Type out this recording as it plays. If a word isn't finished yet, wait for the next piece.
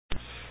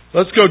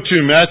Let's go to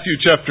Matthew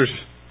chapter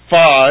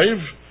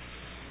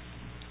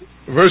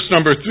 5, verse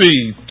number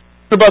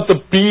 3. About the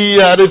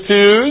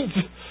Beatitudes.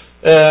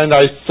 And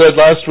I said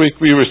last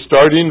week we were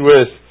starting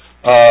with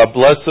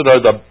blessed are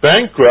the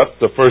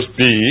bankrupt, the first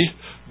B,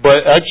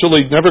 but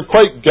actually never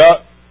quite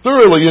got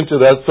thoroughly into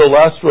that. So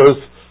last was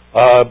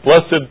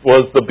blessed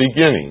was the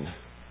beginning.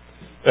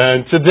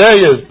 And today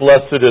is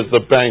blessed is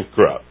the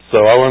bankrupt.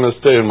 So I want to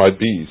stay in my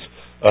B's.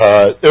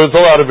 There was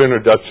a lot of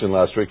introduction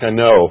last week, I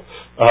know.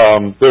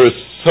 There is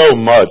so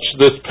much.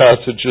 This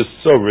passage is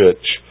so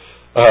rich.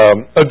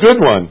 A good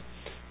one,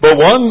 but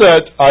one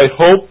that I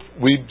hope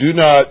we do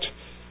not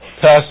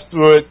pass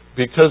through it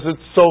because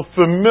it's so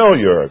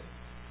familiar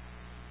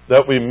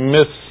that we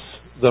miss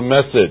the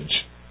message.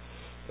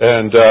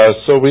 And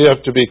so we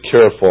have to be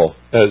careful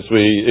as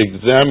we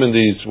examine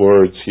these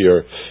words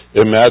here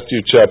in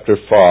Matthew chapter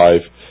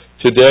 5.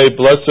 Today,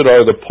 blessed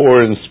are the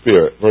poor in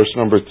spirit, verse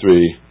number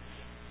 3.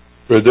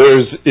 For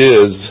theirs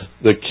is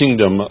the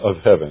kingdom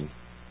of heaven.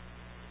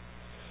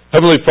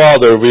 Heavenly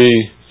Father,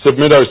 we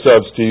submit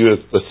ourselves to you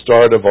at the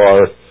start of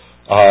our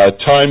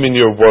time in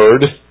your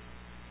word.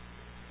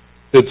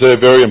 It's a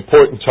very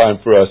important time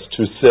for us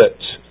to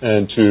sit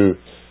and to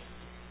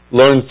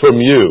learn from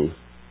you,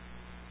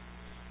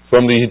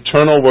 from the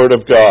eternal word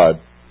of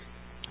God,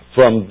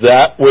 from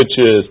that which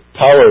is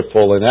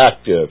powerful and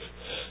active,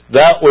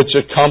 that which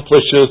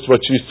accomplishes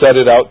what you set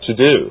it out to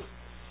do,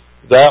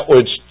 that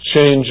which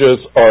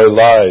changes our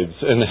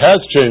lives and has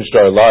changed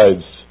our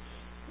lives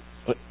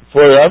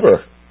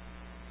forever.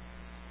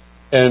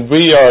 And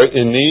we are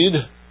in need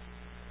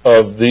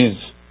of these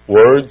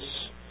words.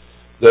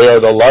 They are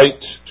the light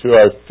to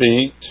our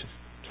feet,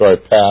 to our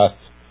path.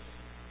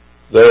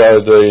 They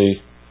are the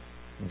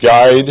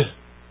guide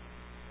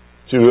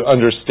to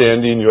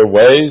understanding your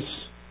ways.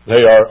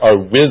 They are our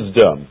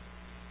wisdom.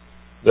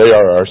 They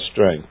are our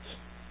strength.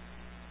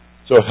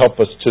 So help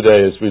us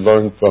today as we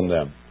learn from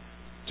them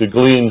to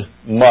glean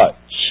much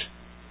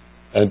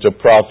and to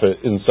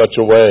profit in such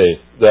a way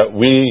that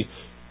we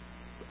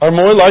are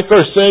more like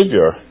our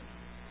Savior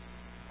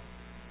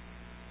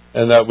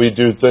and that we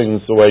do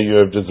things the way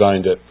you have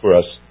designed it for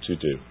us to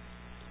do.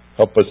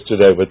 Help us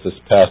today with this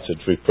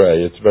passage, we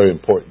pray. It's very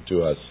important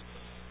to us.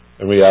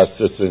 And we ask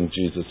this in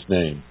Jesus'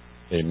 name.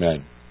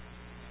 Amen.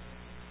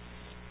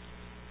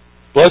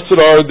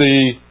 Blessed are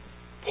the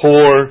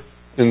poor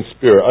in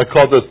spirit. I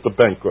call this the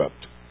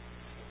bankrupt.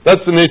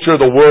 That's the nature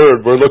of the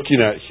word we're looking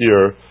at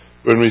here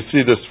when we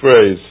see this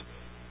phrase,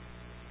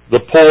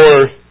 the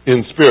poor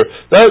in spirit.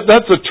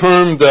 That's a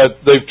term that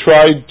they've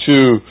tried to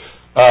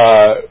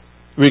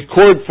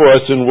record for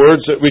us in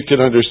words that we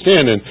can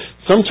understand. And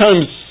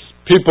sometimes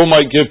people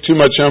might give too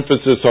much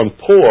emphasis on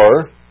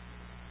poor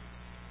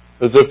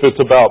as if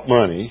it's about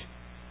money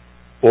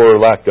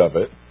or lack of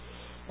it.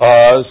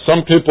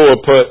 Some people will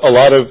put a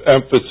lot of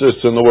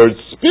emphasis in the word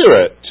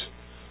spirit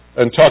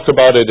and talk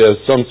about it as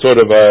some sort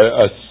of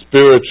a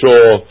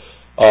spiritual,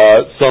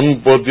 some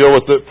will deal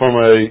with it from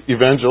an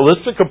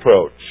evangelistic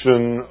approach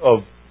and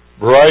a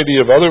variety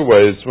of other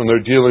ways when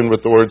they're dealing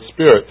with the word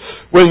spirit.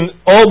 When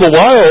all the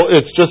while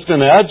it's just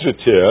an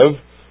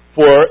adjective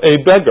for a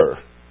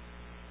beggar.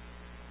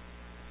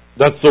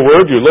 That's the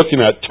word you're looking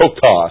at,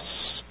 tokos.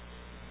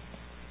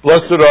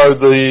 Blessed are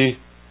the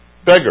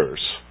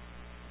beggars,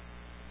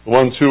 the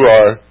ones who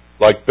are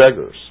like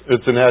beggars.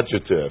 It's an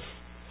adjective.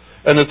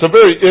 And it's a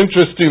very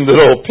interesting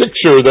little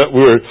picture that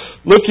we're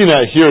looking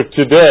at here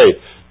today,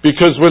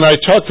 because when I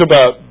talk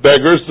about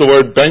beggars, the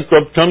word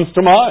bankrupt comes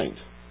to mind.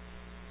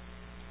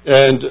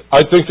 And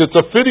I think it's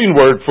a fitting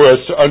word for us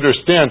to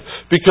understand,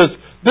 because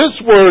this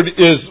word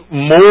is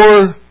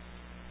more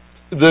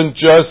than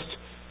just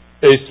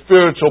a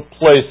spiritual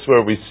place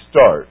where we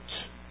start.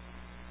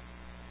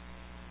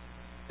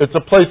 It's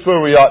a place where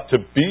we ought to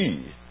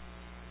be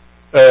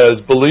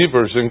as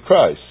believers in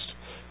Christ.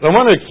 And I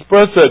want to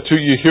express that to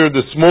you here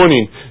this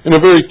morning in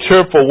a very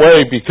careful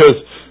way, because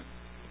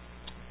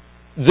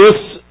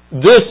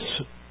this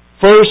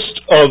first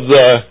of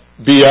the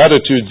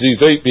Beatitudes, these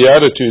 8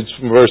 Beatitudes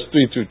from verse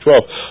 3 through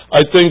 12,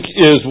 I think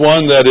is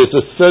one that is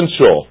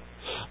essential.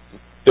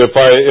 If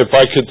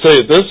I could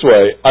say it this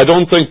way, I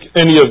don't think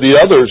any of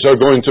the others are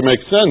going to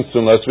make sense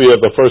unless we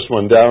have the first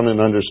one down and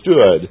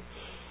understood,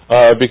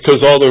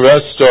 because all the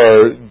rest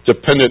are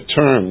dependent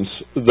terms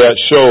that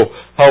show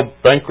how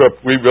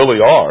bankrupt we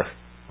really are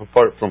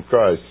apart from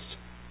Christ.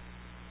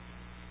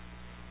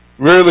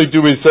 Rarely do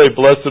we say,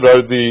 blessed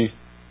are the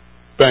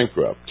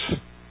bankrupt.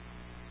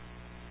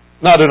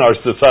 Not in our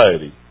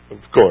society,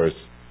 of course.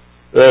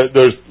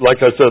 There's,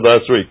 like I said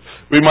last week,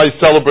 we might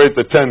celebrate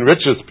the 10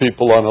 richest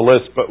people on a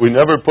list, but we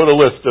never put a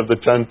list of the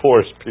 10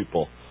 poorest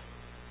people.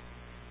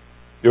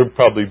 You'd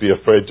probably be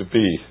afraid to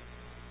be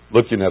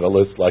looking at a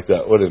list like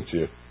that, wouldn't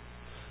you?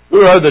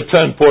 Who are the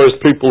 10 poorest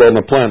people on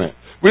the planet?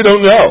 We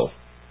don't know,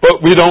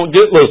 but we don't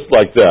get lists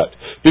like that.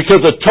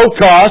 Because a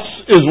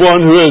tokos is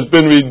one who has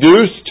been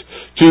reduced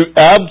to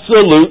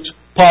absolute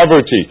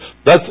poverty.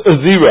 That's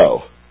a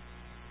zero.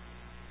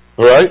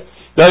 All right?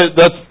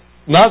 That's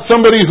not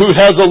somebody who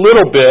has a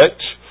little bit,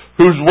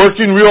 who's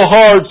working real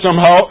hard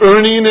somehow,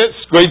 earning it,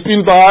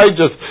 scraping by,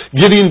 just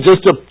getting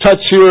just a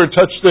touch here, a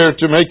touch there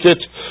to make it.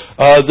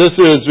 This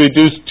is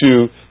reduced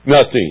to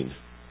nothing.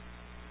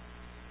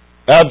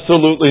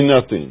 Absolutely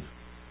nothing.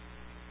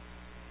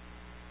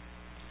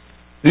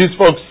 These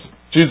folks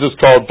Jesus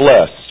called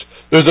blessed.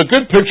 There's a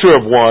good picture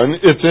of one.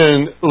 It's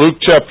in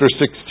Luke chapter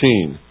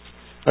 16.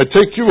 I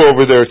take you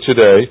over there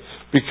today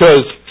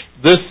because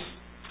this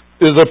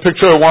is a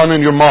picture I want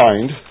in your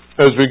mind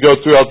as we go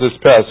throughout this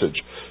passage.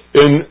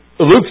 In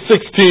Luke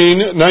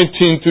 16,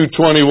 19 through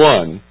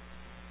 21,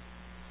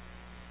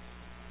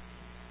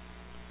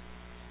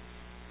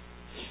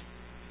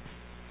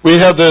 we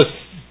have this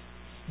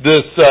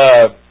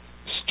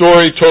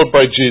story told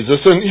by Jesus.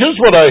 And here's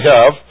what I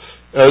have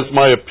as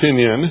my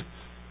opinion,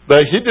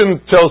 that he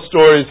didn't tell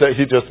stories that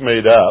he just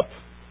made up.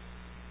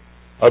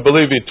 I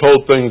believe he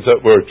told things that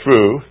were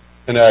true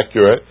and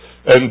accurate.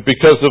 And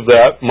because of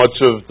that, much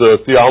of the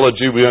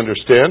theology we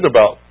understand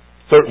about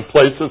certain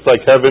places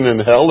like heaven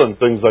and hell and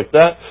things like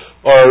that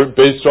are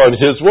based on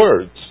his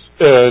words.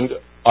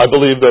 And I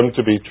believe them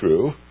to be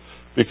true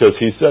because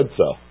he said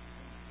so.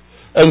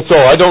 And so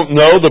I don't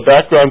know the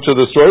background to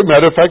the story.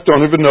 Matter of fact,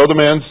 don't even know the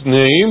man's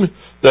name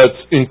that's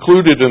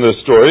included in the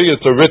story.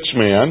 It's a rich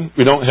man.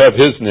 We don't have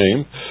his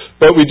name.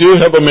 But we do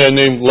have a man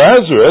named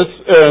Lazarus,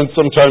 and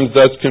sometimes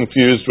that's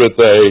confused with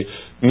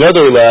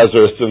another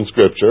Lazarus in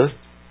Scripture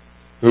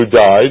who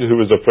died, who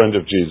was a friend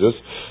of Jesus.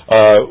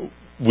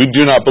 We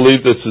do not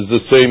believe this is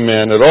the same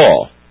man at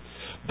all.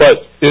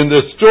 But in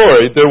this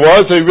story, there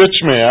was a rich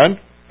man,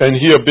 and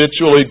he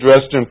habitually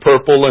dressed in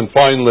purple and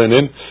fine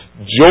linen,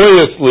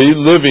 joyously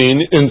living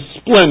in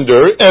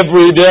splendor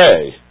every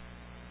day.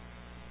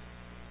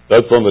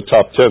 That's on the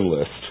top 10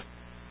 list.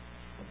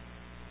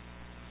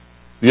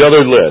 The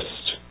other list.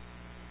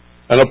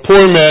 And a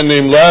poor man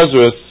named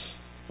Lazarus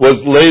was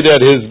laid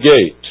at his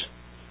gate.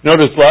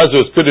 Notice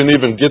Lazarus couldn't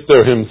even get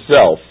there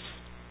himself.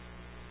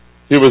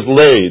 He was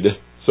laid.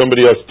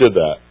 Somebody else did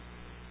that.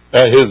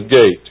 At his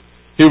gate.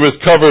 He was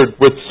covered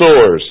with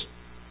sores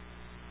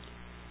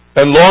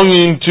and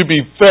longing to be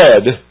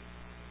fed.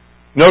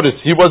 Notice,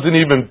 he wasn't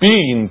even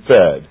being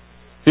fed.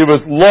 He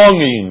was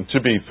longing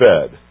to be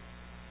fed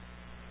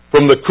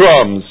from the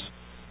crumbs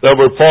that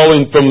were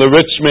falling from the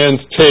rich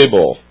man's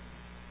table.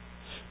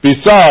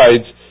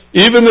 Besides,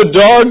 even the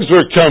dogs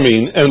were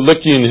coming and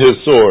licking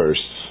his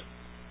sores.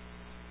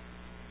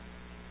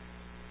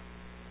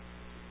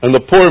 And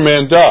the poor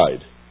man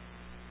died.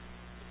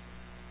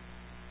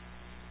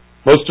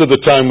 Most of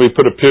the time we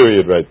put a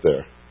period right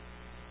there.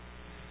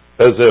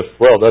 As if,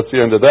 well, that's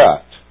the end of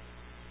that.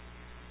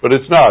 But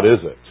it's not, is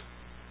it?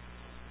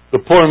 The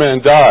poor man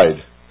died.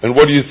 And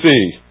what do you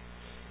see?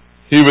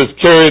 He was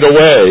carried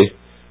away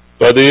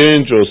by the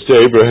angels to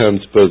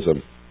Abraham's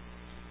bosom.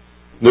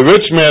 The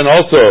rich man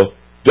also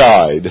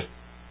died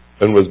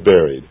and was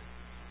buried.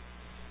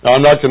 Now,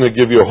 I'm not going to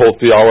give you a whole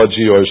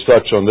theology or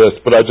such on this,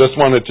 but I just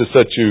wanted to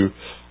set you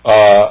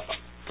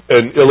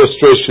an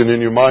illustration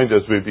in your mind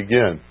as we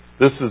begin.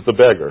 This is the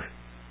beggar.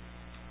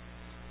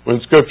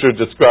 When Scripture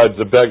describes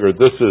the beggar,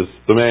 this is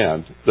the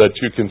man that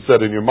you can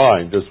set in your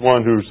mind as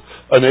one who's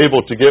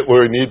unable to get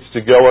where he needs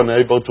to go,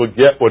 unable to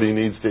get what he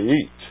needs to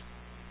eat.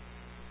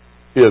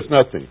 He has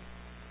nothing.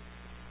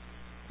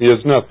 He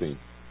has nothing.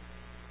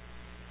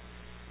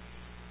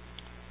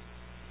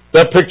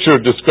 That picture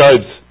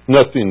describes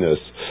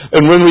nothingness.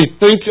 And when we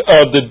think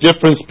of the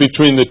difference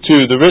between the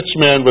two, the rich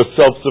man was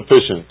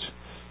self-sufficient.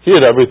 He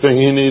had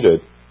everything he needed.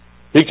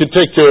 He could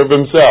take care of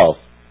himself.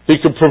 He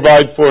could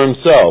provide for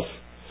himself.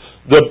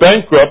 The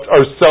bankrupt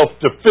are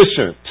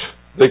self-deficient.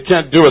 They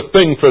can't do a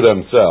thing for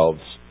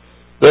themselves.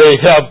 They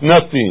have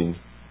nothing.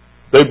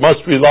 They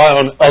must rely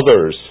on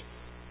others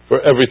for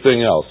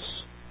everything else.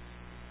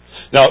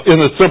 Now,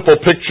 in the simple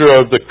picture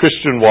of the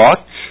Christian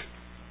walk,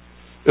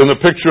 in the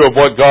picture of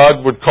what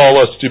God would call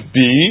us to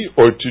be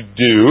or to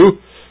do,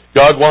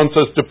 God wants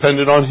us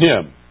dependent on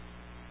Him.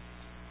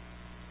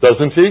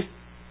 Doesn't He?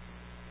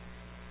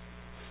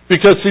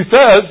 Because He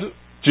says,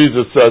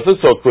 Jesus says it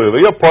so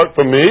clearly, apart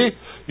from me,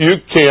 you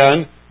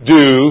can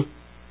do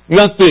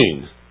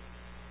nothing.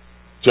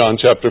 John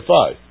chapter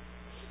 5.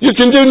 You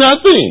can do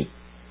nothing.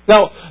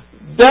 Now,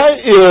 that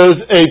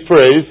is a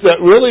phrase that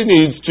really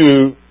needs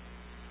to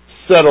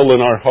settle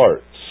in our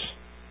hearts.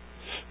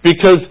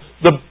 Because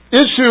the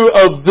issue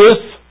of this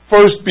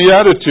first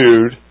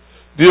beatitude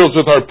deals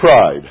with our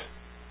pride.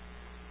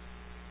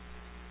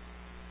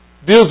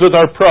 Deals with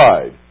our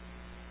pride.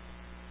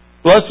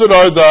 Blessed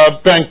are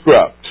the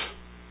bankrupt.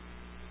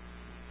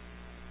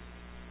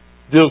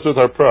 Deals with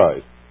our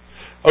pride.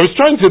 I was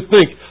trying to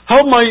think,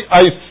 how might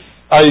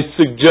I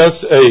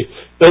suggest a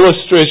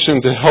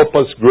illustration to help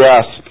us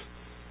grasp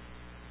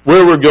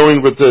where we're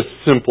going with this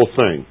simple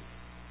thing?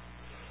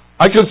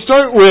 I could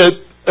start with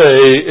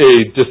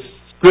a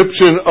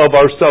description of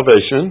our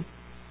salvation.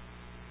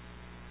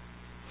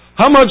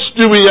 How much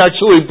do we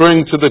actually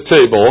bring to the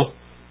table?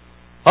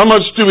 How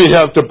much do we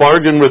have to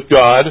bargain with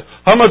God?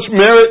 How much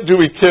merit do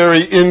we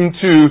carry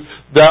into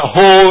that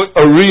whole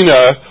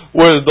arena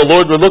where the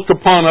Lord would look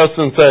upon us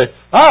and say,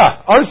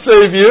 I'll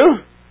save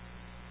you.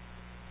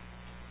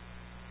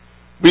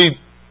 We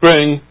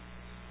bring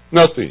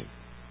nothing.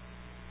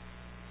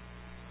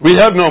 We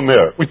have no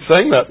merit. We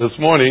sang that this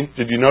morning.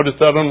 Did you notice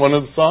that on one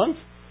of the songs?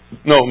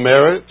 No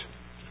merit.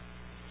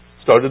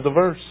 Started the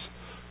verse.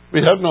 We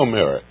have no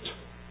merit.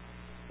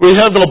 We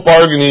have no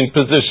bargaining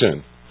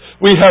position.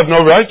 We have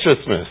no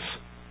righteousness.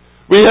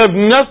 We have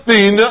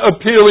nothing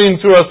appealing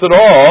to us at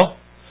all.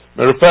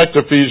 Matter of fact,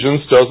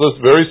 Ephesians tells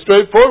us very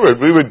straightforward.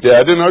 We were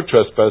dead in our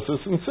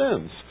trespasses and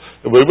sins.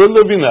 And we were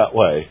living that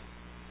way.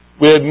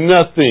 We had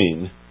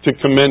nothing to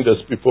commend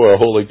us before a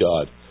holy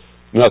God.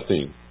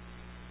 Nothing.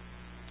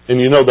 And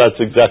you know that's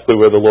exactly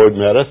where the Lord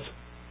met us.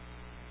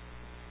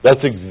 That's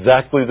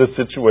exactly the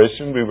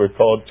situation we were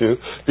called to,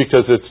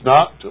 because it's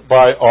not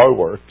by our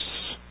works.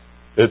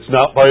 It's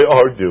not by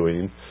our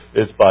doing.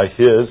 It's by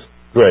His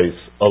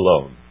grace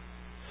alone.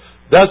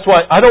 That's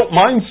why I don't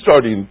mind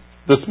starting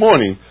this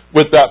morning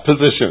with that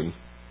position.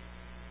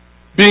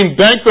 Being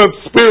bankrupt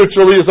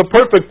spiritually is a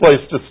perfect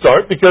place to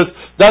start, because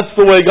that's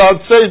the way God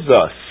saves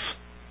us.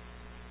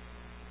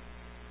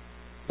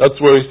 That's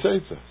where He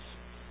saves us.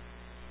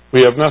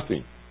 We have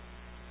nothing.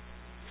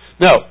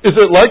 Now, is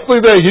it likely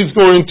that He's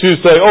going to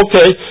say,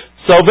 okay,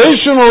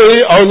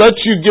 salvationally, I'll let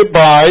you get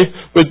by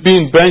with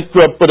being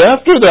bankrupt, but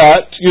after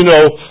that,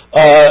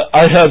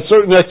 I have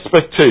certain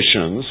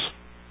expectations.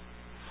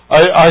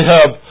 I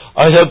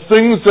have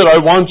things that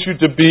I want you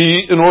to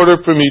be in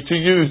order for me to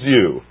use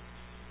you,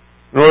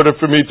 in order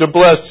for me to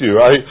bless you.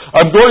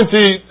 I'm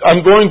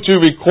going to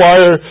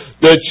require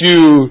that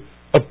you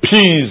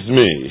appease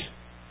me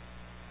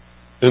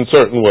in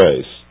certain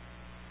ways.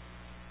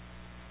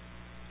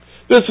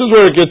 This is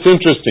where it gets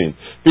interesting,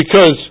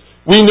 because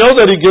we know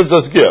that He gives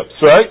us gifts,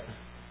 right?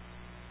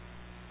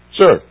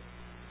 Sure.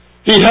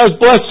 He has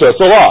blessed us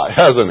a lot,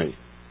 hasn't He?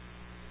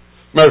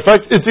 Matter of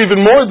fact, it's even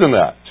more than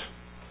that.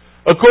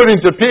 According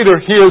to Peter,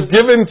 He has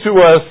given to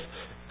us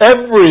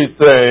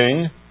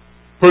everything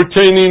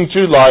pertaining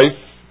to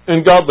life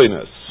and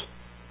godliness.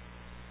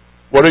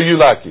 What are you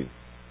lacking?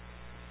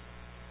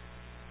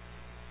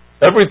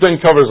 Everything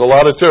covers a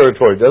lot of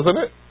territory, doesn't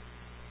it?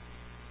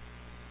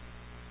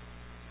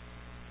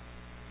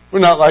 We're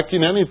not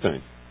lacking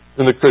anything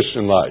in the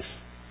Christian life.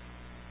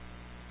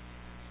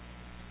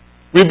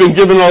 We've been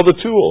given all the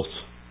tools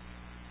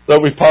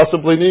that we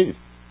possibly need.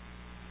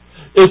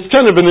 It's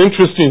kind of an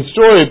interesting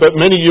story, but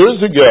many years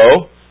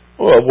ago,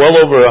 well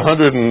over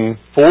 140,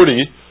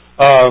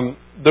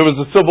 there was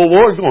a civil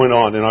war going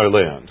on in our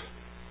land.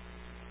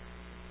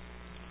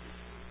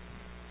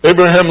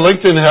 Abraham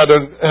Lincoln had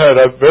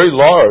a very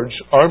large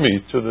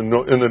army in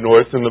the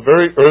north. In the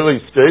very early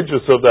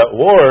stages of that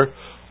war,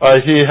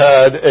 he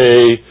had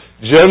a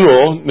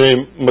general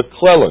named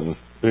McClellan.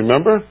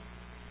 Remember?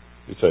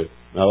 You say,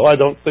 no, I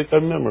don't think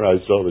I've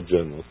memorized all the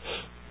generals.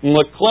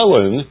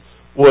 McClellan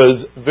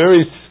was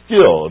very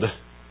skilled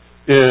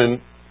in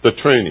the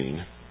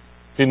training.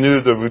 He knew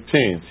the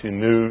routines.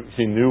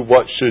 He knew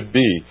what should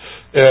be.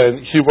 And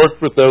he worked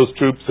with those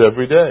troops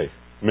every day.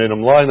 Made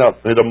them line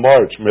up, made them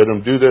march, made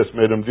them do this,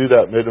 made them do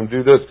that, made them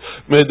do this,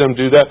 made them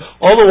do that.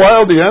 All the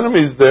while the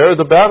enemy's there,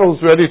 the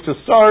battle's ready to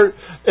start,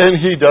 and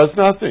he does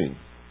nothing.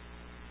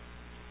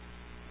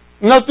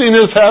 Nothing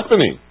is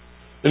happening.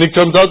 And he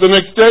comes out the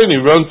next day and he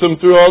runs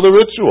them through all the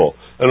ritual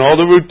and all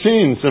the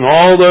routines and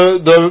all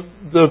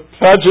the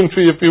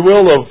pageantry, if you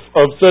will,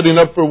 of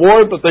setting up for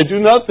war, but they do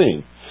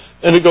nothing.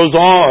 And it goes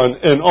on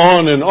and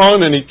on and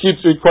on, and he keeps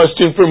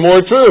requesting for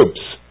more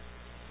troops.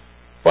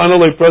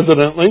 Finally,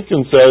 President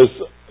Lincoln says,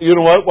 you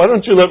know what, why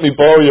don't you let me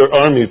borrow your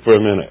army for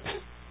a minute?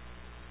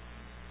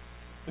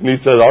 And he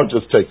said, I'll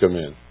just take them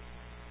in.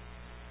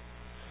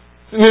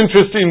 It's an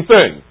interesting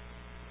thing.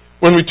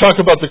 When we talk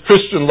about the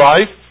Christian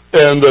life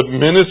and the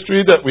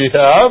ministry that we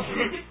have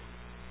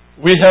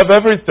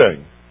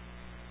everything.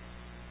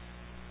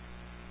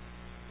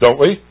 Don't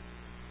we?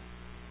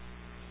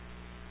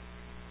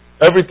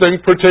 Everything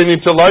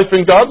pertaining to life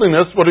and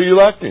godliness, what are you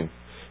lacking?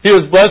 He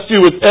has blessed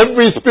you with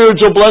every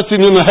spiritual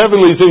blessing in the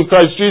heavenlies in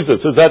Christ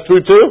Jesus. Is that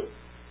true too?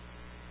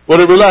 What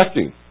are we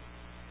lacking?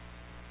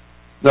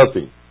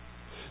 Nothing.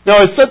 Now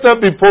I set that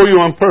before you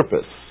on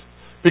purpose,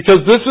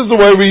 because this is the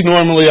way we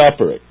normally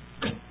operate.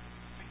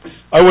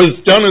 I was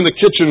down in the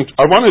kitchen.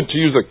 I wanted to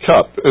use a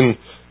cup, and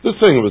this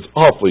thing was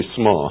awfully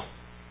small.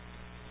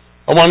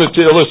 I wanted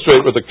to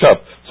illustrate with a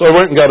cup, so I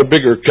went and got a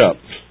bigger cup.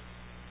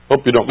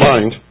 Hope you don't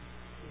mind.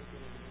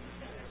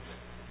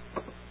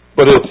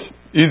 But it's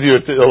easier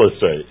to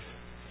illustrate.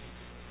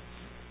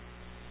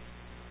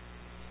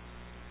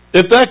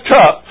 If that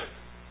cup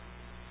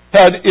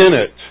had in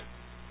it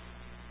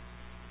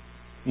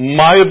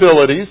my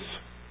abilities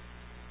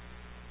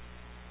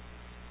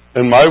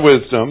and my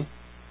wisdom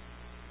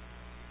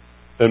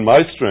and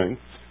my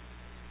strength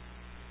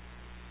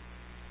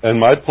and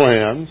my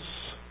plans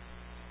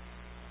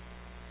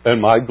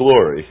and my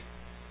glory,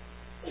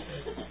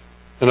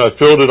 and I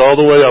filled it all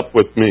the way up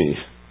with me,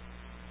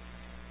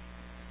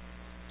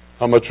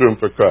 how much room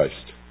for Christ?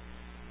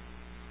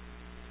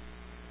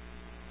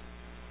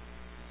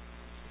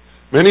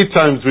 Many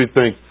times we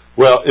think,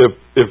 Well,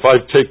 if I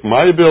take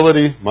my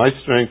ability, my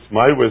strength,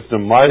 my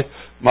wisdom, my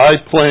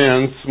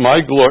plans,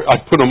 my glory, I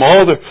put them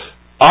all there.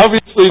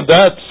 Obviously,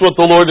 that's what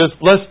the Lord has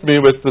blessed me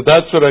with, but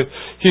that's what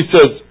He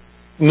says,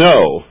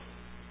 no.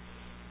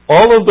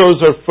 All of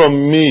those are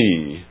from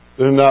me.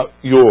 They're not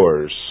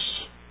yours.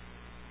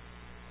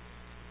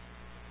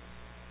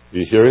 Are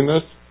you hearing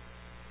this?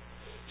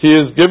 He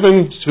has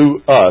given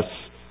to us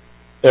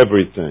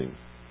everything.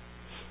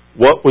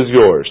 What was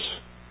yours?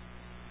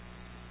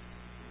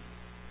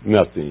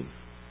 Nothing.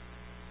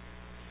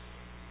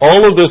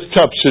 All of this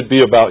cup should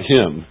be about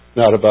Him,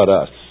 not about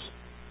us.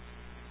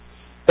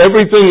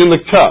 Everything in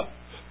the cup.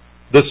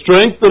 The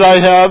strength that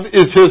I have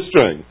is His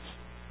strength.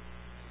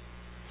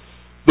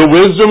 The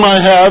wisdom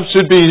I have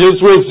should be His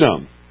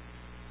wisdom.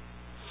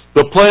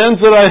 The plans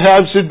that I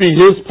have should be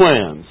His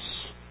plans.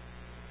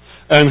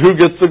 And who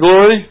gets the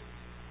glory?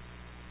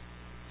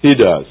 He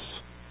does.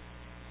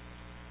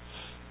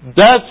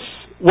 That's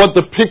what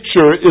the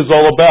picture is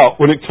all about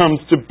when it comes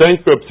to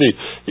bankruptcy.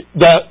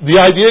 The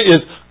idea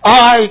is,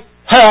 I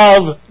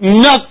have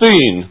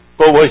nothing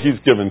but what He's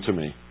given to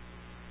me.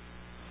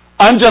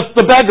 I'm just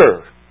the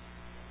beggar.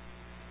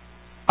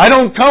 I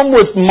don't come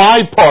with my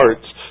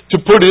parts to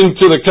put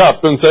into the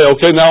cup and say,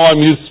 okay, now I'm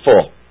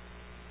useful.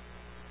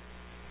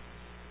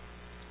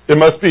 It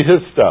must be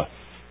His stuff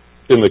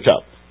in the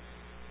cup.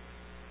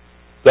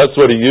 That's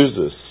what He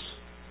uses.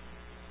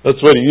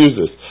 That's what He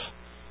uses.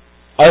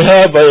 I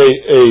have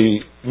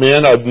a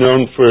man I've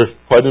known for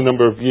quite a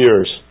number of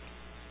years.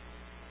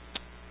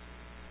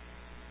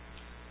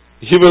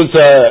 He was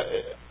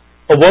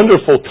a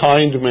wonderful,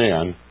 kind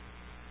man.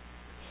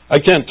 I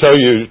can't tell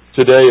you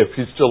today if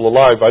he's still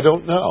alive. I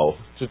don't know,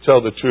 to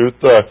tell the truth.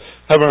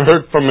 Haven't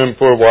heard from him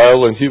for a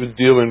while, and he was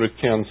dealing with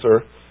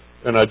cancer,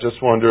 and I just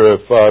wonder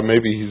if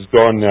maybe he's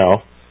gone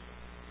now.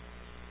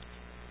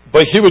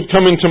 But he would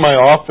come into my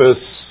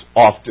office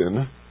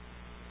often.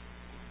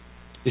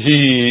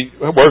 He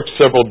worked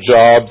several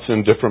jobs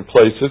in different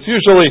places,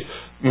 usually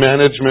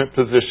management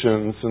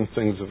positions and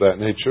things of that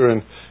nature.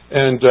 And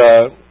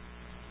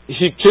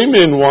he came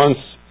in once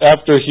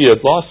after he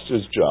had lost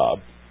his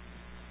job.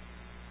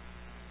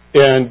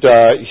 And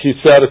he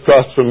sat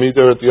across from me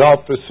there at the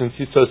office, and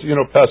he says,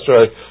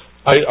 Pastor,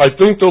 I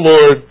think the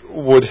Lord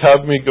would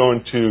have me go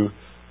into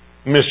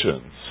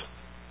missions.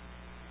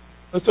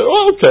 I said,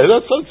 oh, okay,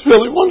 that sounds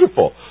really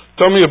wonderful.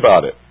 Tell me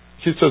about it.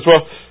 He says,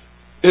 well,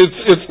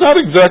 it's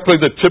not exactly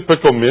the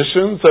typical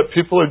missions that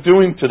people are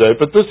doing today,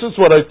 but this is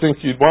what I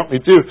think He'd want me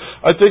to do.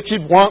 I think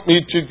He'd want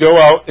me to go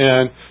out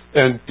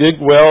and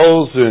dig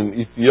wells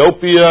in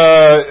Ethiopia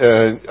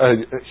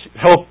and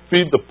help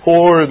feed the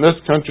poor in this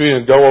country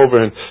and go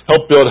over and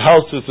help build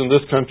houses in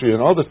this country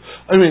and all this.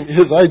 I mean,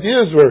 his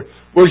ideas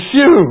were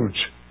huge.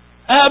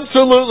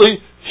 Absolutely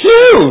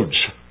huge.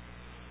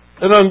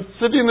 And I'm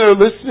sitting there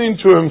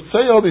listening to him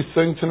say all these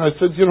things, and I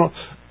said,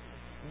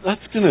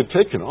 that's going to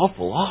take an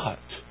awful lot.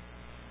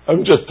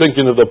 I'm just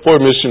thinking of the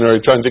poor missionary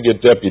trying to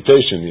get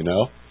deputation,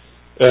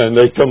 and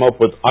they come up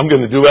with, I'm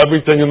going to do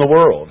everything in the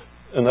world.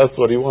 And that's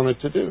what he wanted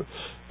to do.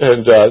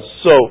 And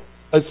so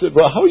I said,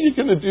 well, how are you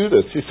going to do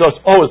this? He says,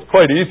 it's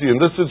quite easy,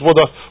 and this is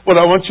what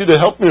I want you to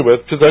help me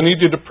with, because I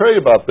need you to pray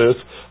about this.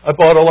 I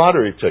bought a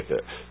lottery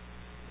ticket.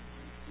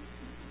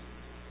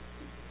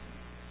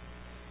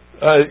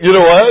 You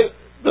know what?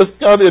 This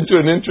got into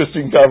an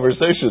interesting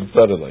conversation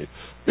suddenly,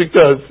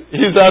 because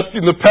he's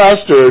asking the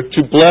pastor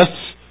to bless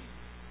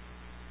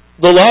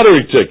the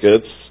lottery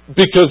tickets,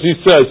 because he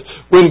says,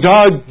 when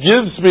God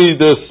gives me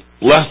this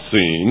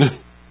blessing,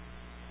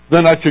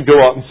 then I could go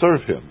out and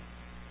serve Him.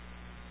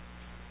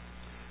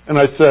 And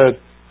I said,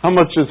 how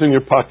much is in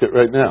your pocket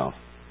right now?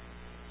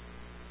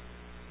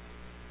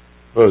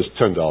 Well, it was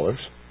 $10.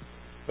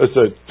 I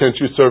said, can't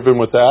you serve Him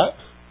with that?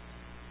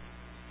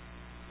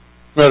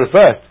 Matter of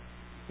fact,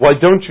 why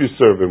don't you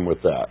serve Him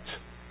with that?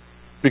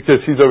 Because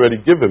He's already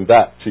given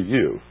that to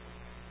you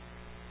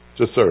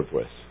to serve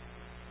with.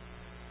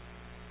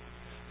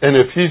 And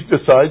if He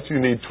decides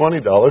you need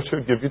 $20, He'll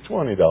give you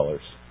 $20.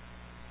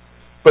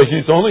 But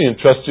He's only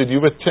entrusted you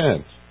with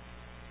 10.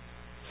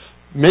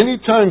 Many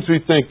times we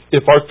think,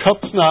 if our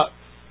cup's not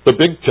the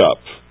big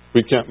cup,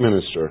 we can't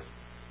minister.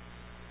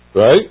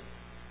 Right?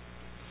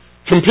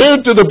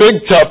 Compared to the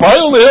big cup, I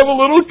only have a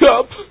little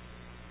cup.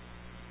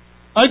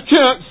 I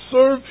can't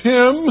serve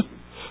Him.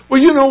 Well,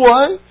 you know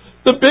what?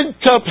 The big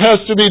cup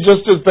has to be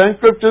just as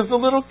bankrupt as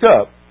the little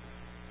cup.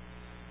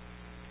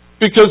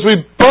 Because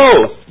we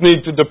both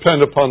need to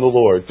depend upon the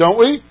Lord, don't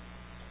we?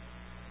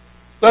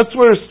 That's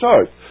where it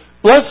starts.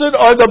 Blessed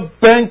are the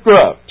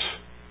bankrupt.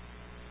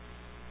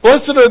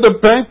 Blessed are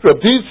the bankrupt.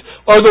 These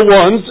are the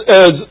ones,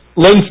 as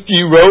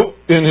Lenski wrote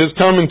in his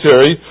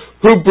commentary,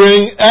 who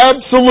bring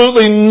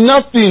absolutely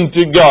nothing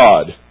to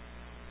God,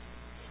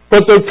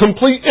 but their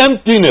complete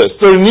emptiness,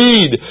 their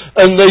need,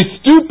 and they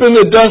stoop in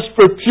the dust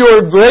for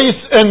pure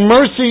grace and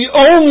mercy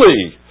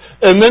only.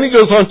 And then he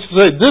goes on to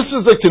say, this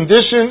is a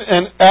condition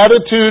and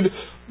attitude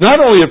not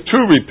only of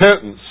true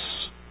repentance,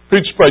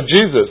 preached by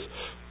Jesus,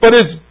 but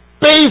it's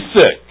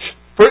basic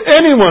for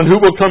anyone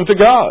who will come to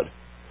God.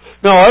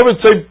 Now, I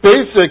would say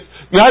basic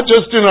not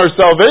just in our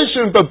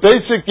salvation, but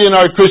basic in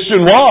our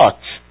Christian walk.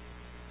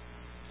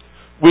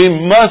 We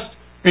must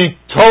be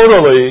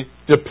totally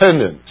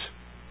dependent.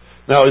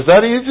 Now, is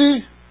that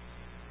easy?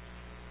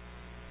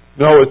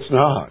 No, it's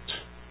not.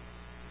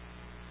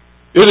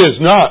 It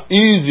is not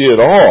easy at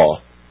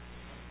all.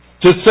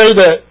 To say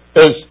that,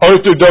 as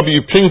Arthur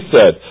W. Pink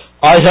said,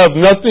 I have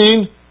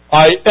nothing,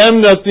 I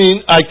am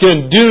nothing, I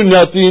can do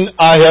nothing,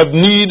 I have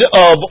need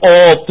of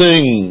all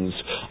things.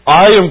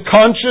 I am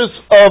conscious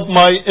of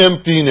my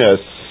emptiness.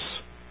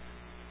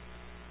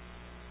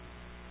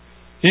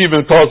 He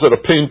even calls it a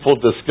painful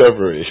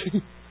discovery.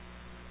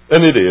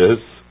 And it is,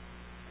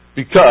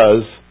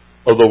 because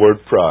of the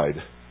word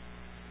pride.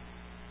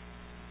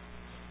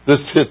 This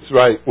hits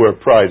right where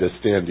pride is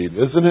standing,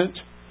 isn't it?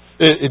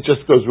 It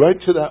just goes right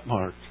to that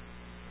mark.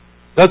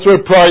 That's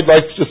where pride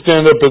likes to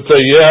stand up and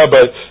say, yeah,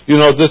 but,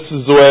 this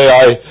is the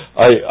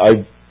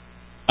way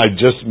I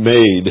just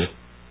made.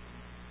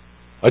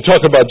 I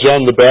talk about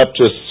John the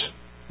Baptist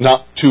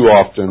not too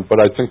often, but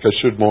I think I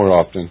should more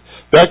often.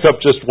 Back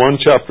up just one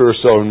chapter or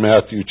so in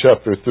Matthew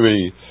chapter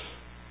 3,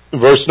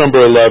 verse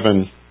number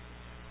 11.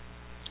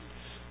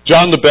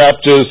 John the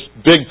Baptist,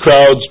 big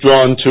crowds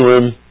drawn to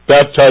him,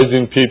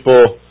 baptizing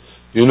people.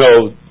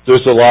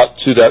 There's a lot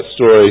to that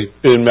story.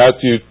 In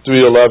Matthew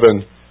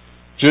 3:11,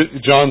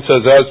 John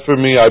says, as for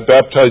me, I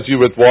baptize you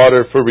with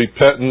water for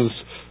repentance,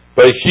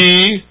 but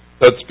he,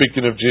 that's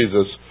speaking of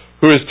Jesus,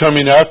 who is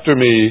coming after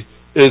me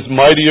is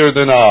mightier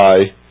than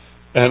I,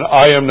 and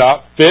I am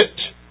not fit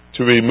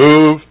to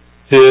remove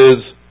his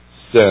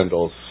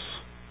sandals.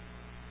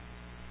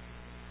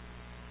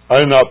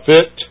 I am not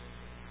fit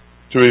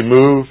to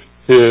remove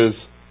his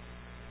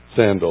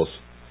sandals.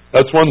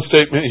 That's one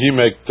statement he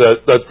makes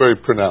that's very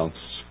pronounced.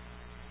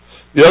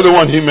 The other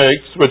one he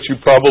makes, which you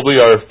probably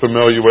are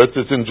familiar with,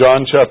 is in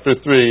John chapter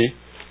 3,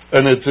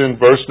 and it's in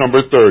verse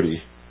number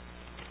 30.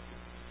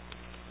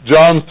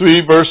 John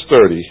 3, verse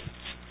 30.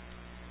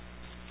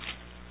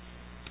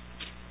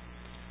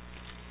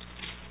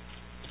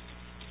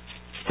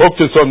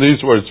 Focus on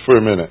these words for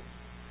a minute.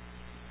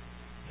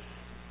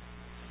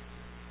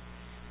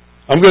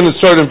 I'm going to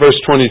start in verse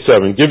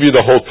 27, give you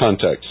the whole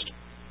context.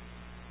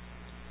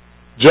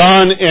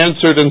 John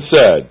answered and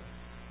said,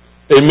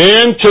 a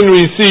man can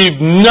receive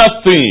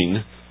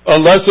nothing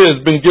unless it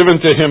has been given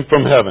to him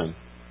from heaven.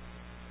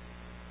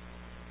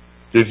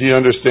 Did he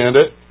understand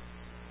it?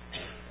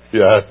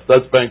 Yeah,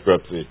 that's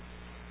bankruptcy.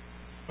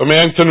 A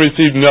man can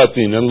receive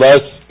nothing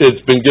unless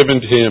it's been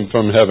given to him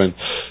from heaven.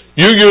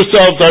 You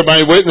yourselves are my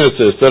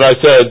witnesses that I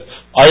said,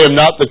 I am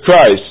not the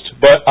Christ,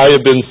 but I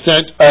have been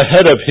sent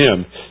ahead of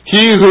him.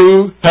 He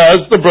who has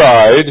the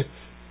bride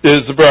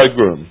is the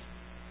bridegroom.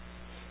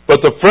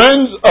 But the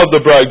friends of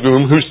the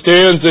bridegroom who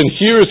stands and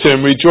hears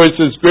him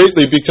rejoices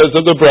greatly because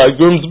of the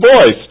bridegroom's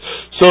voice.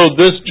 So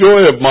this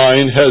joy of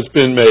mine has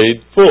been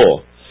made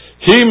full.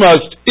 He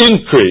must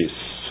increase,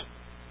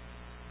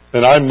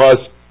 and I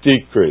must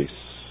decrease.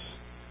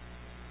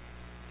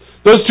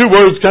 Those two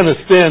words kind of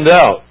stand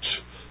out.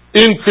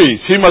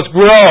 Increase, he must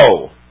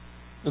grow.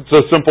 It's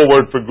a simple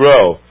word for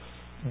grow.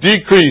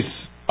 Decrease,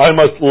 I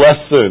must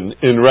lessen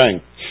in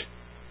rank.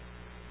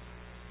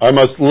 I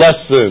must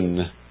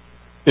lessen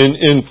in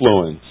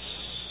influence.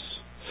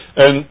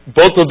 And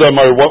both of them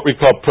are what we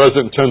call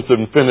present tense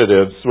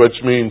infinitives, which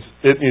means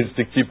it needs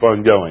to keep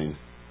on going.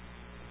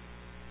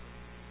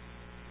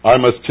 I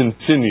must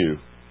continue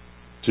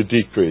to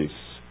decrease,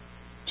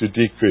 to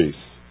decrease,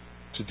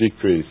 to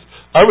decrease.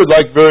 I would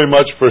like very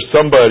much for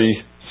somebody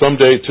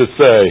someday to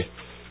say,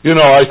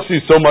 I see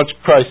so much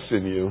Christ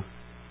in you,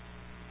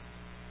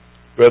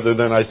 rather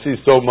than I see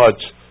so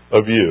much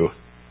of you.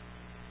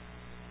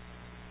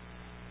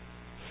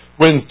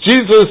 When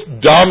Jesus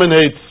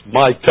dominates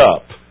my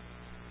cup,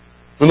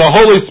 when the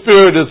Holy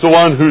Spirit is the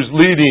one who's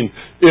leading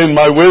in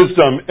my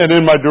wisdom and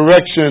in my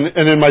direction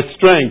and in my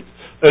strength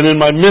and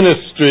in my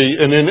ministry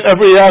and in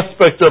every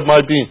aspect of my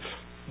being,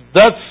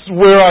 that's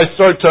where I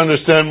start to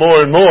understand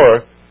more and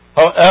more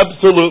how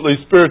absolutely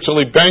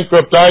spiritually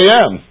bankrupt I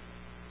am.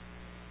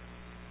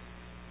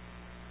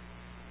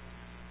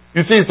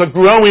 You see, it's a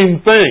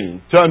growing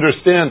thing to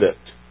understand it.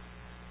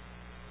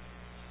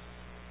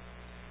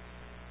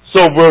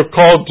 So we're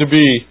called to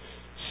be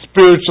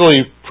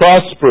spiritually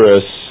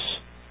prosperous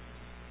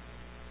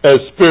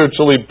as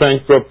spiritually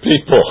bankrupt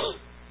people.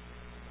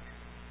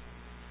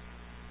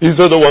 These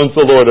are the ones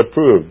the Lord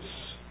approves.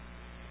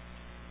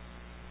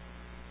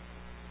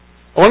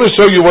 I want to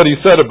show you what he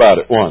said about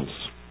it once.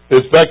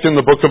 It's back in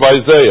the book of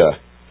Isaiah,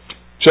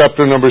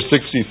 chapter number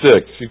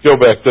 66. You go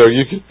back there,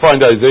 you can find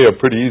Isaiah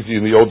pretty easy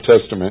in the Old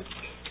Testament.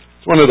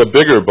 It's one of the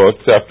bigger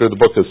books after the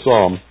book of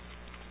Psalm.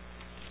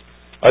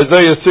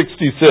 Isaiah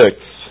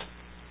 66.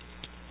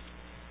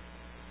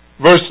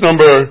 Verse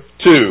number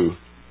 2.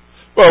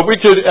 Well, we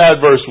could add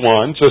verse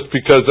 1 just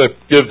because that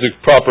gives a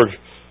proper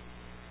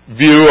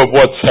view of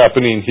what's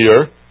happening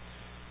here.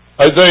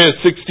 Isaiah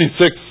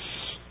 66,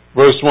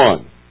 verse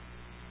 1.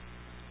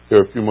 Here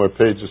are a few more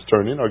pages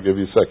turning. I'll give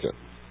you a second.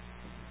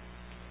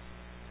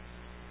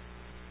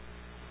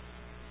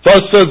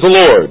 Thus says the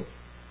Lord,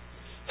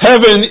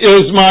 Heaven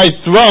is my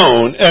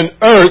throne, and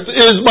earth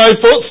is my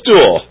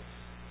footstool.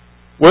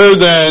 Where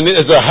then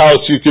is a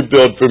house you could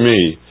build for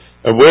me?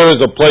 And where is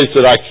a place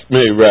that I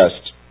may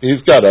rest?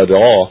 He's got it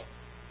all.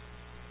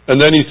 And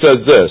then he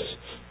says this,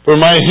 for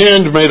my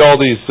hand made all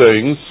these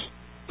things,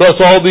 thus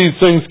all these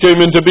things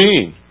came into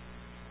being.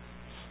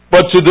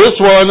 But to this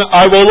one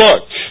I will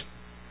look,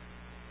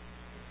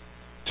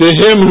 to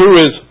him who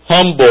is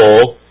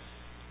humble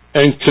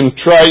and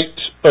contrite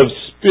of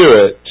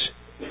spirit,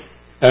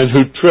 and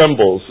who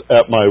trembles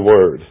at my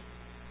word.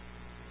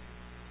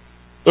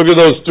 Look at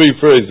those three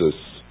phrases.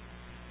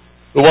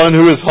 The one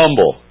who is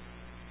humble.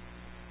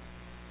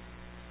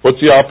 What's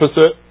the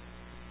opposite?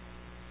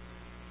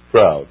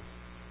 Proud.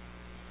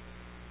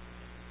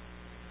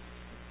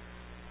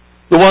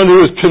 The one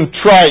who is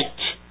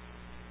contrite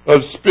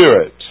of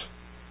spirit.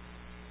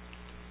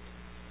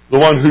 The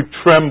one who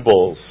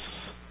trembles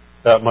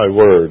at my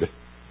word.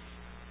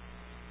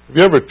 Have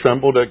you ever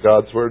trembled at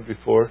God's word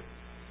before?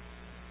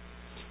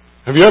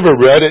 Have you ever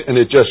read it and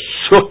it just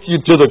shook you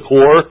to the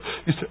core?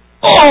 You said,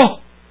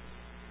 oh!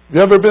 Have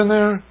you ever been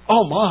there?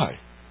 Oh my.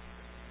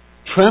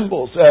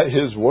 Trembles at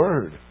His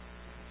word.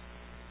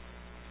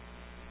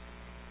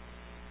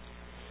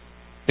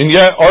 And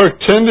yet our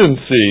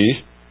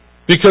tendency,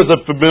 because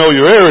of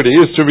familiarity,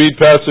 is to read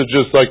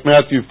passages like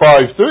Matthew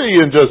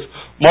 5:3 and just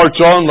march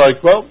on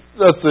like, well,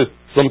 that's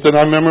something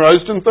I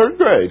memorized in 3rd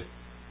grade.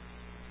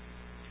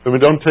 And we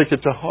don't take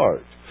it to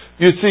heart.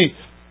 You see,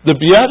 the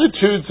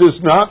Beatitudes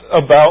is not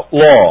about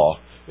law.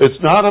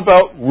 It's not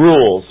about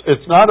rules.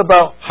 It's not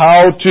about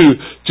how to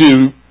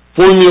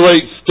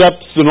formulate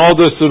steps and all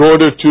this in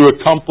order to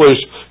accomplish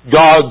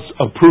God's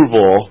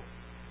approval.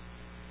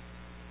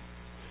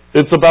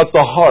 It's about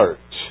the heart.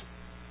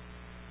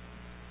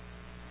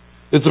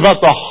 It's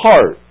about the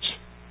heart.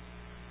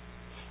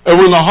 And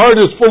when the heart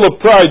is full of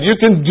pride, you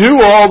can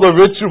do all the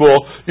ritual,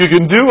 you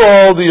can do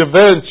all the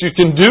events, you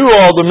can do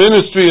all the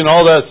ministry and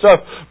all that stuff,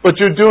 but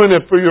you're doing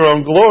it for your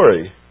own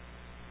glory.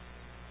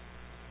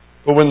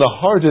 But when the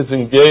heart is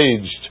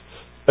engaged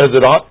as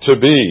it ought to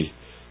be,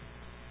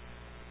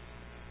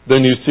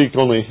 then you seek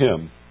only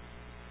Him.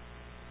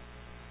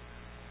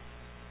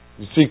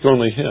 You seek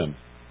only Him.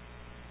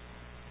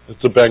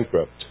 It's a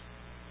bankrupt.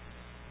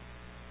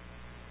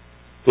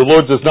 The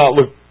Lord does not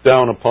look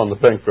down upon the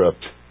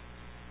bankrupt.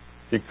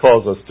 He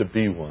calls us to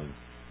be one.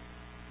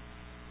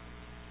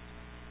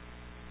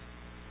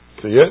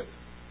 See it?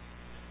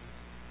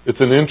 It's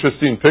an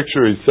interesting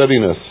picture He's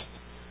setting us.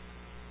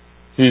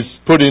 He's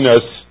putting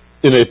us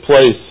in a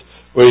place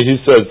where He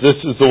says, this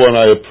is the one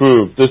I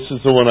approve. This is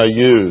the one I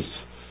use.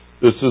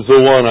 This is the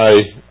one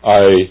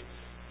I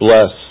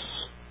bless.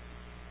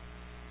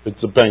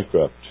 It's a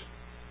bankrupt.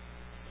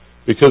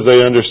 Because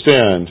they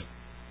understand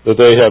that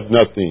they have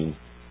nothing,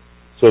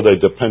 so they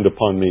depend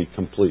upon me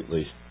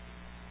completely.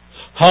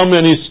 How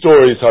many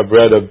stories I've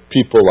read of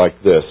people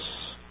like this?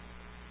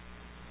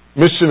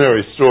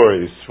 Missionary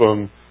stories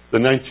from the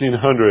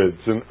 1900s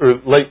and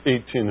late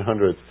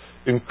 1800s.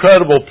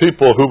 Incredible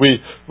people who we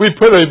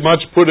pretty much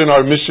put in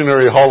our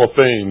missionary hall of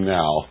fame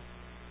now.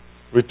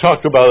 We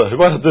talk about,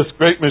 well, this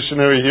great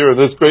missionary here,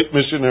 this great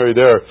missionary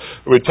there.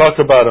 We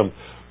talk about them.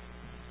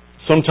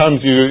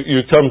 Sometimes you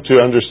come to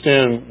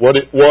understand what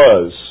it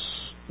was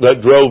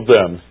that drove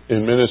them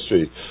in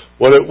ministry.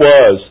 What it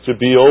was to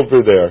be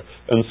over there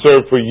and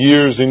serve for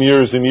years and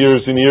years and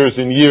years and years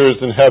and years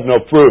and have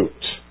no fruit.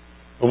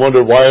 And wonder,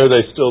 why are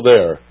they still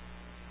there?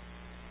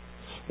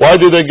 Why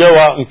do they go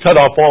out and cut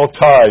off all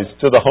ties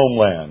to the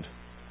homeland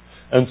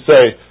and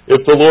say,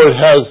 if the Lord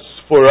has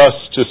for us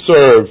to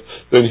serve,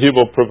 then He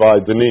will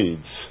provide the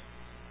needs?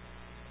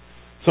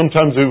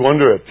 Sometimes we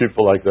wonder at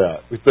people like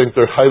that. We think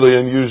they're highly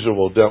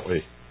unusual, don't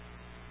we?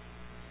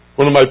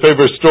 One of my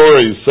favorite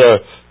stories,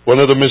 one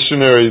of the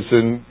missionaries,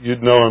 and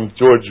you'd know him,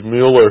 George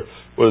Mueller,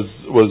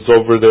 was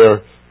over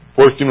there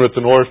working with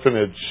an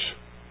orphanage.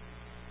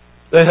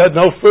 They had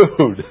no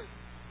food.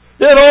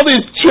 He had all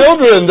these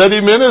children that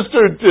he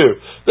ministered to.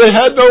 They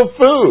had no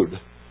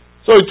food.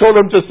 So he told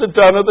them to sit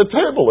down at the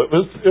table.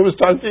 It was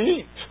time to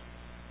eat.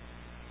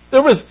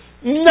 There was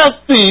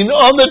nothing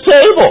on the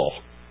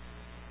table.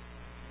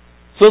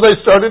 So they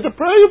started to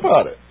pray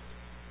about it.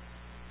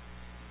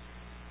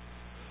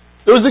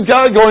 There was a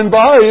guy going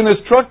by and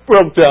his truck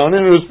broke down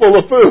and it was full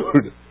of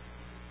food.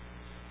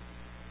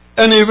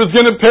 And he was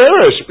going to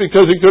perish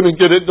because he couldn't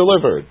get it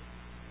delivered.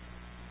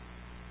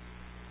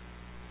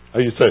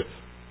 And you say,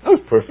 that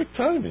was perfect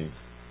timing.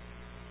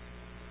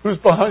 Who's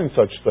behind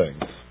such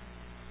things?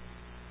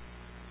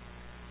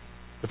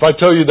 If I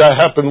tell you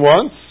that happened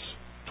once,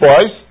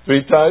 twice,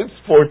 3 times,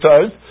 4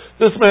 times,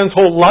 this man's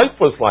whole life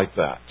was like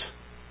that.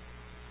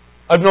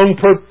 I've known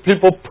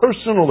people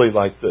personally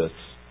like this,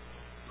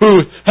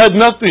 who had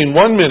nothing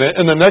 1 minute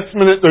and the next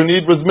minute their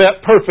need was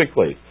met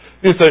perfectly.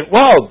 You say,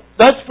 wow,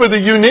 that's for the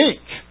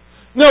unique.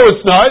 No,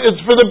 it's not. It's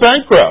for the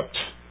bankrupt.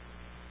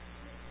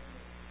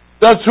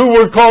 That's who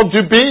we're called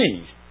to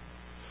be.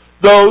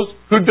 Those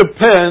who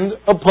depend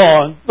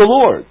upon the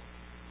Lord.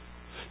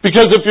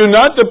 Because if you're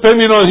not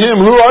depending on Him,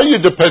 who are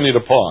you depending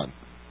upon?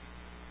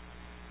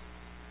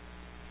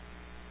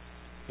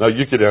 Now,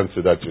 you could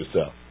answer that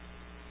yourself.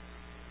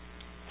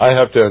 I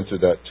have to answer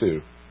that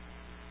too.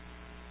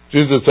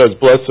 Jesus says,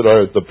 blessed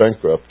are the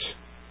bankrupt.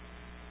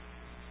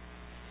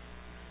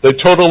 They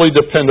totally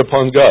depend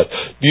upon God.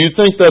 Do you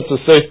think that's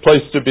a safe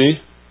place to be?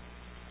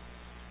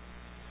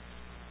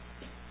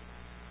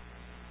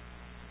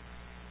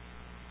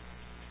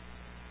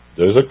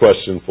 There's a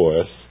question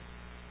for us.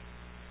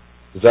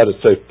 Is that a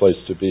safe place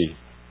to be?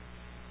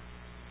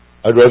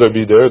 I'd rather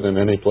be there than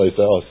any place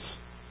else.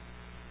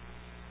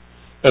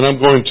 And I'm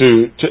going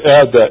to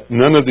add that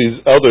none of these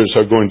others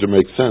are going to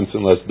make sense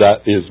unless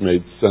that is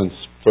made sense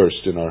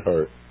first in our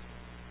heart.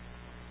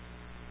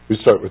 We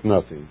start with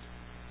nothing.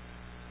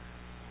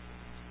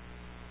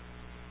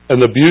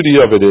 And the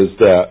beauty of it is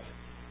that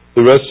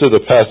the rest of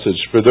the passage,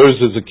 for theirs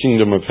is the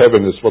kingdom of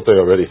heaven, is what they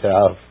already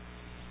have.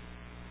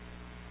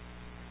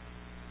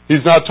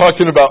 He's not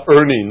talking about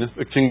earning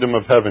the kingdom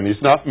of heaven.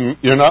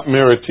 You're not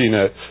meriting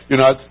it.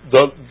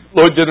 The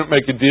Lord didn't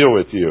make a deal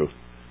with you.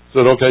 He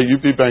said, okay, you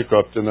be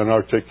bankrupt and then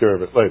I'll take care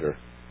of it later.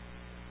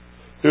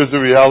 Here's the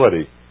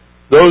reality.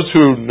 Those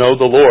who know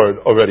the Lord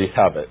already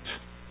have it.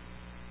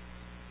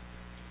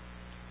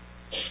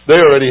 They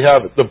already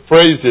have it. The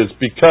phrase is,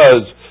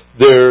 because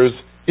theirs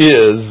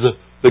is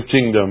the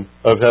kingdom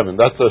of heaven.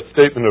 That's a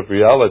statement of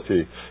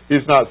reality.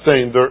 He's not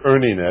saying they're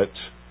earning it,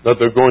 that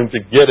they're going to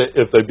get it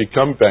if they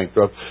become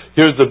bankrupt.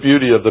 Here's the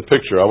beauty of the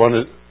picture. I want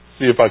to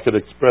see if I could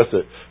express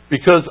it.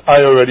 Because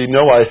I already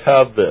know I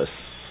have this,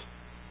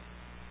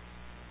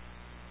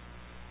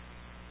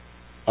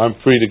 I'm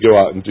free to go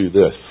out and do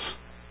this.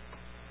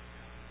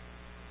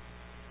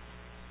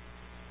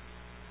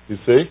 You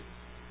see?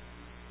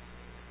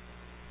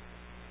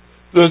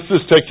 This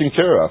is taken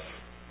care of.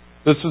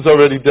 This is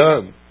already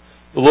done.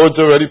 The Lord's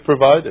already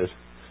provided.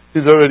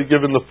 He's already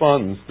given the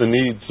funds, the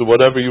needs, or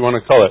whatever you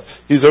want to call it.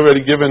 He's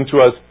already given to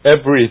us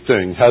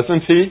everything,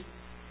 hasn't He?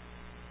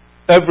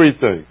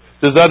 Everything.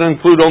 Does that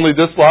include only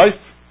this life?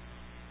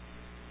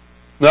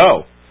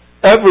 No.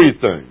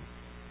 Everything.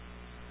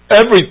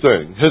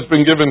 Everything has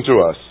been given to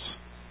us.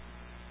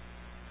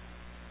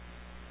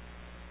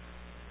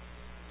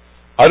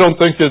 I don't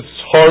think it's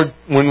hard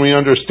when we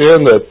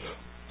understand that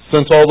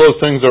since all those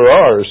things are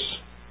ours,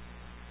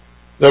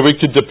 that we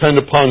could depend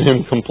upon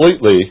Him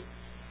completely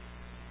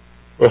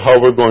for how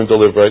we're going to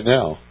live right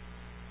now.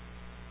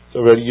 It's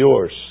already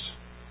yours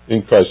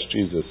in Christ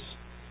Jesus.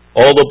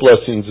 All the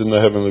blessings in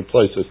the heavenly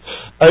places.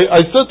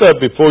 I said that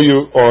before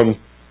you on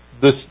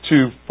this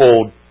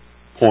twofold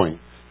point.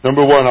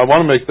 Number one, I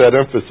want to make that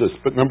emphasis,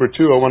 but number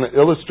two, I want to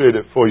illustrate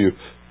it for you.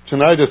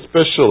 Tonight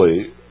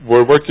especially,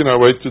 we're working our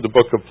way through the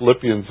book of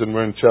Philippians, and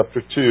we're in chapter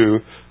 2,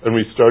 and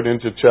we start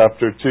into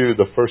chapter 2,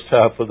 the first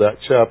half of that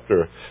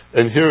chapter.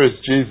 And here is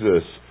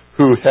Jesus,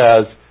 who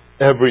has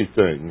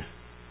everything.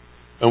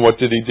 And what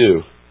did He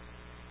do?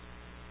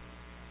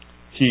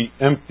 He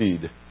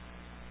emptied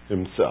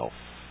Himself.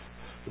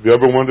 Have you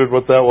ever wondered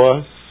what that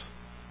was?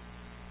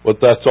 What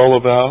that's all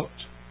about?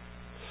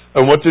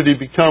 And what did He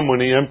become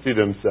when He emptied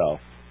Himself?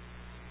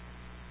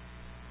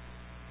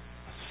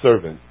 A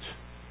servant.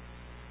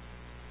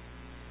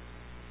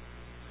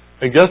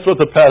 And guess what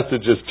the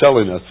passage is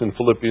telling us in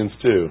Philippians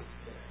 2?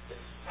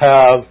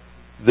 Have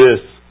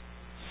this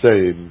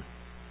same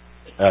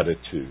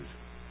attitude.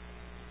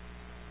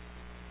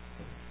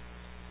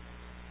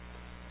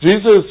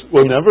 Jesus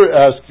will never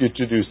ask you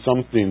to do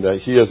something that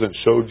He hasn't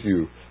showed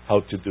you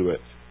how to do it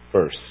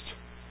first.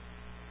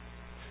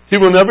 He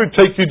will never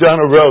take you down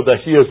a road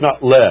that He has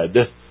not led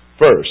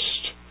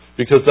first,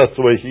 because that's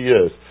the way He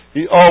is.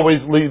 He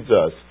always leads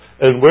us.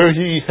 And where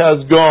He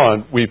has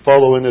gone, we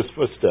follow in His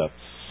footsteps.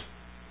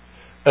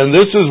 And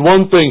this is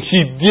one thing He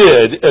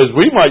did, as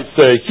we might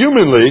say,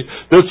 humanly,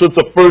 this was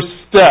the first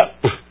step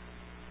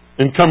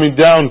in coming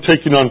down,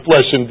 taking on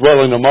flesh and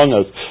dwelling among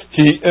us.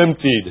 He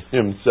emptied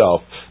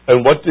Himself.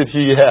 And what did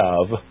He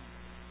have?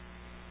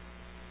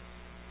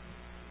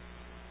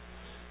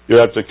 You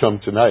have to come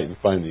tonight and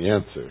find the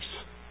answers.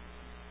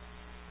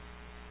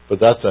 But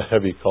that's a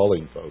heavy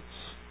calling, folks.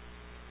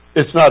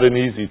 It's not an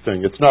easy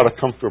thing. It's not a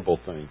comfortable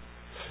thing.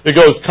 It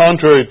goes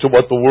contrary to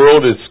what the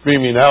world is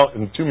screaming out,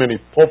 and too many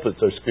pulpits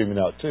are screaming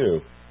out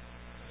too.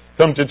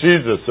 Come to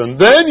Jesus, and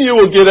then you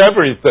will get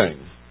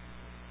everything.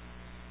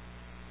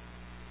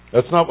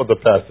 That's not what the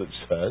passage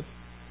says.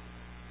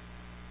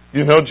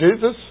 You know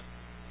Jesus?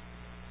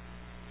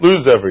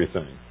 Lose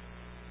everything.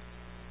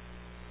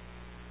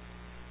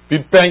 Be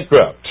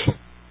bankrupt.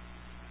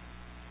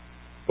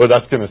 Well,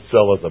 that's going to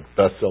sell as a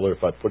bestseller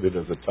if I put it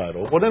as a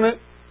title, wouldn't it?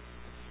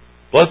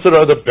 Blessed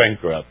are the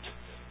bankrupt.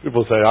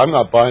 People say, I'm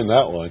not buying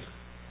that one.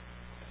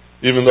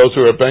 Even those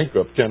who are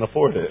bankrupt can't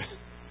afford it.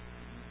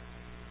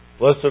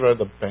 Blessed are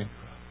the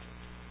bankrupt.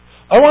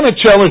 I want to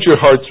challenge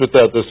your hearts with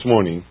that this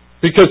morning,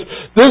 because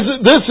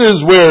this is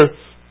where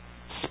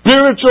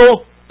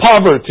spiritual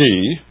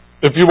poverty,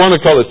 if you want to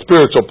call it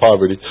spiritual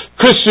poverty,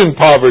 Christian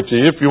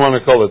poverty, if you want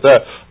to call it that.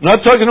 I'm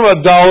not talking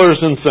about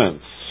dollars and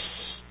cents.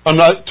 I'm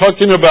not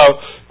talking about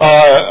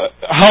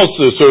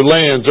houses or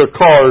lands or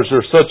cars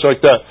or such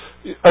like that.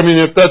 I mean,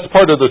 if that's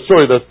part of the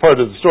story, that's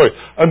part of the story.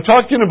 I'm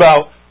talking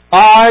about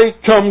I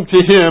come to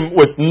Him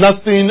with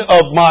nothing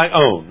of my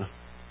own.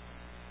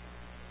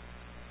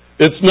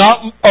 It's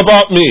not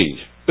about me.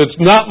 It's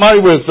not my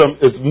wisdom.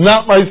 It's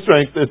not my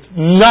strength. It's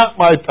not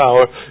my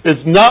power.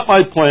 It's not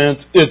my plans.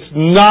 It's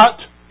not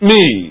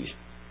me.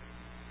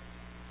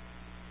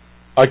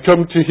 I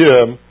come to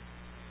Him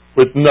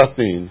with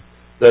nothing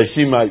that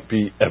He might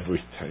be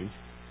everything.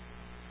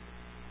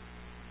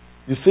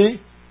 You see?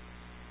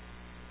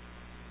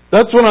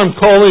 That's what I'm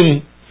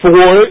calling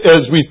for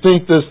as we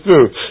think this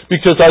through.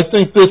 Because I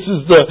think this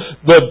is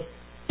the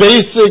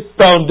basic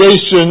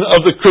foundation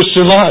of the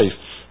Christian life.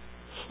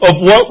 Of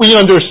what we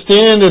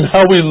understand and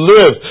how we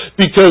live.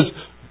 Because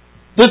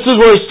this is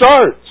where it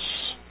starts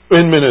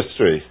in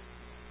ministry.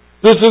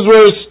 This is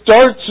where it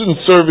starts in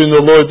serving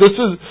the Lord.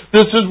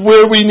 This is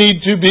where we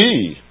need to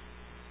be.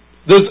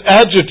 This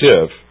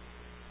adjective,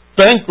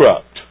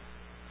 bankrupt,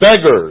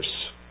 beggars.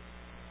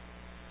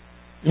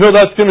 You know,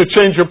 that's going to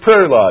change your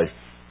prayer life.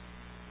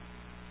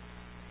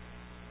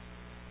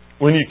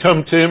 When you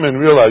come to Him and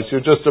realize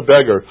you're just a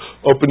beggar,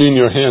 opening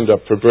your hand up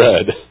for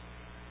bread.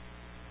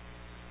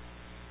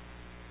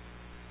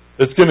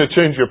 It's going to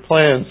change your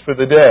plans for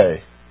the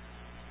day.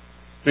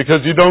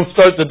 Because you don't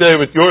start the day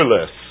with your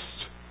list.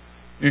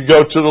 You go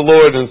to the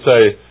Lord and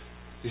say,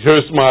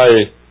 here's my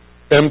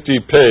empty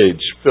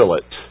page, fill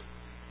it.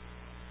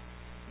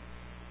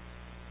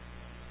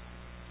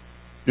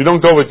 You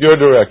don't go with your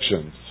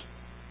directions.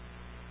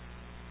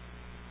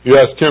 You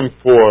ask Him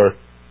for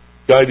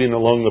guiding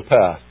along the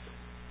path.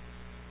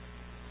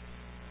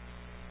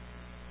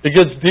 It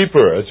gets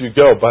deeper as you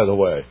go, by the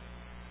way.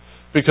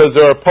 Because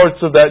there are parts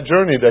of that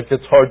journey that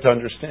gets hard to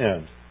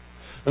understand.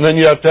 And then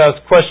you have to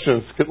ask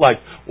questions like,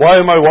 why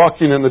am I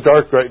walking in the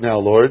dark right now,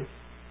 Lord?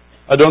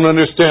 I don't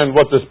understand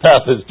what this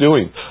path is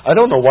doing. I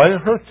don't know why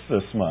it hurts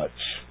this much.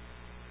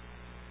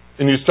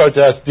 And you start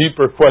to ask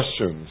deeper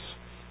questions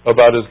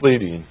about His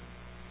leading.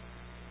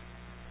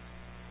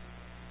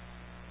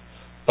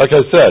 Like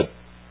I said,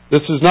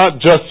 this is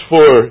not just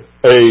for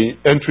an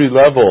entry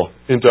level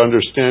into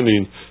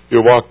understanding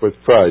your walk with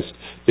Christ.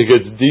 It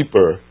gets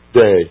deeper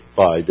day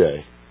by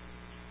day.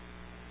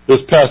 This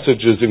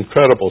passage is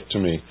incredible to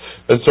me.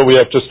 And so we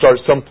have to start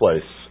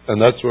someplace.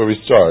 And that's where we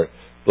start.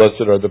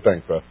 Blessed are the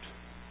bankrupt.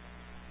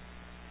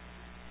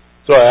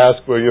 So I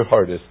ask where your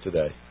heart is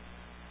today.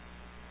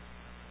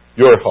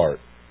 Your heart.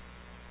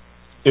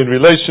 In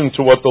relation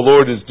to what the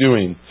Lord is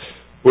doing,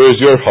 where is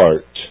your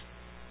heart?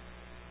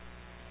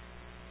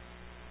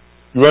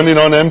 You running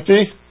on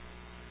empty?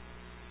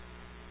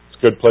 It's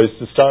a good place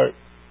to start.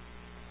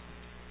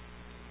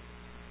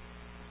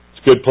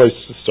 It's a good place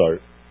to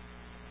start.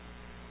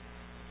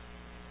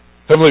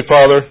 Heavenly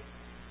Father,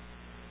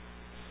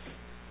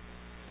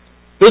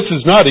 this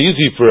is not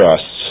easy for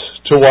us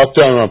to walk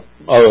down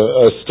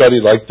a study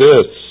like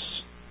this.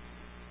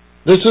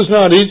 This is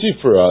not easy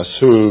for us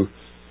who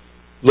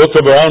look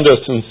around us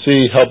and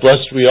see how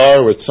blessed we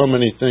are with so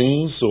many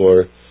things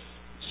or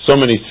so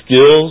many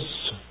skills,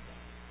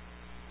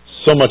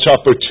 so much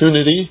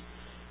opportunity.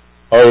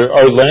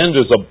 Our land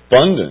is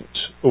abundant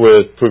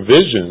with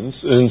provisions,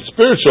 in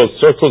spiritual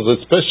circles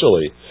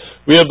especially.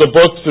 We have the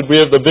books and we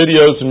have the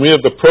videos and we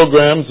have the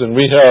programs and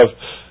we have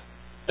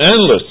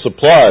endless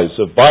supplies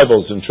of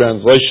Bibles and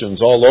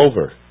translations all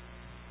over.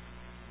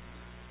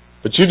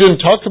 But you didn't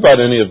talk about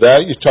any of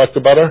that. You talked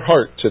about our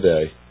heart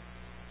today.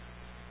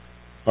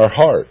 Our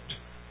heart.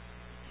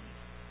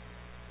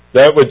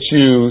 That which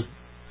you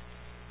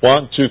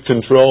want to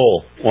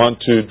control, want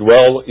to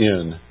dwell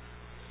in.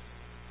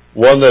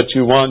 One that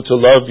you want to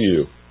love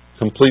you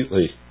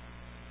completely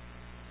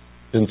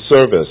in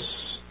service,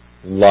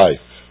 in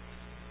life.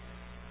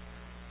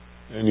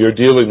 And you're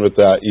dealing with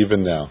that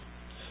even now.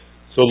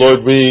 So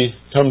Lord, we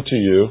come to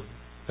you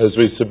as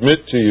we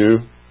submit to you.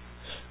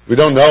 We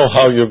don't know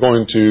how you're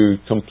going to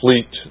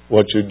complete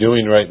what you're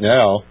doing right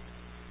now,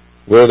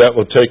 where that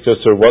will take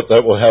us or what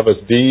that will have us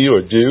be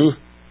or do.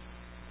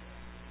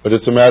 But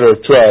it's a matter of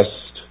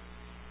trust.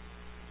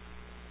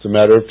 It's a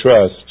matter of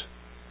trust.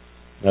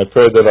 And I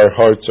pray that our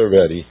hearts are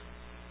ready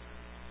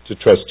to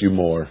trust you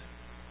more.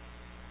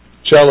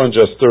 Challenge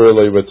us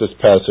thoroughly with this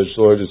passage,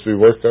 Lord, as we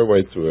work our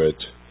way through it,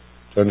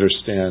 to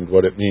understand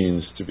what it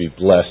means to be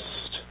blessed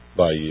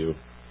by you.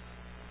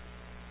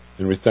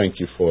 And we thank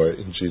you for it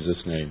in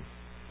Jesus' name.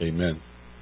 Amen.